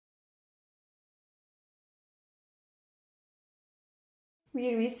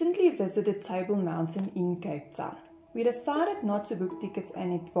We recently visited Table Mountain in Cape Town. We decided not to book tickets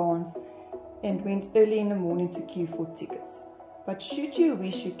in advance and went early in the morning to queue for tickets. But should you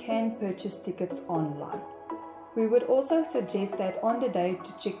wish, you can purchase tickets online. We would also suggest that on the day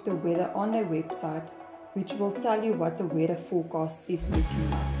to check the weather on their website, which will tell you what the weather forecast is looking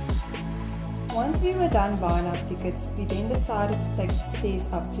like. Once we were done buying our tickets, we then decided to take the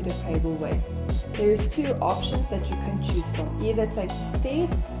stairs up to the cableway. There is two options that you can choose from, either take the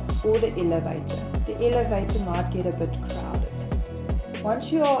stairs or the elevator. The elevator might get a bit crowded.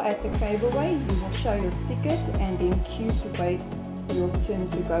 Once you are at the cableway, you will show your ticket and then queue to wait for your turn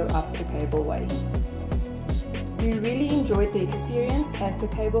to go up the cableway. We really enjoyed the experience as the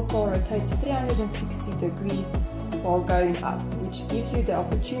cable car rotates 360 degrees while going up, which gives you the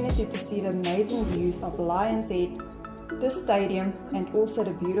opportunity to see the amazing views of Lions Head, the stadium, and also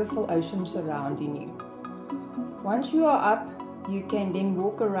the beautiful ocean surrounding you. Once you are up, you can then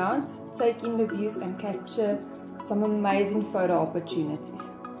walk around, take in the views and capture some amazing photo opportunities.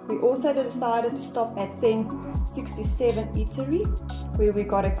 We also decided to stop at 1067 Eatery, where we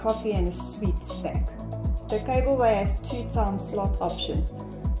got a coffee and a sweet snack. The cableway has 2 time slot options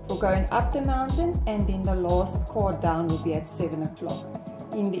for going up the mountain, and then the last car down will be at 7 o'clock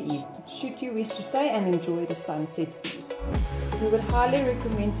in the evening, should you wish to stay and enjoy the sunset views. We would highly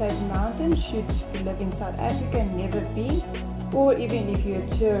recommend Table Mountain should you live in South Africa and never been, or even if you're a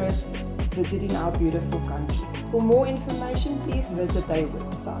tourist visiting our beautiful country. For more information, please visit their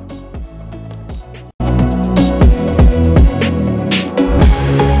website.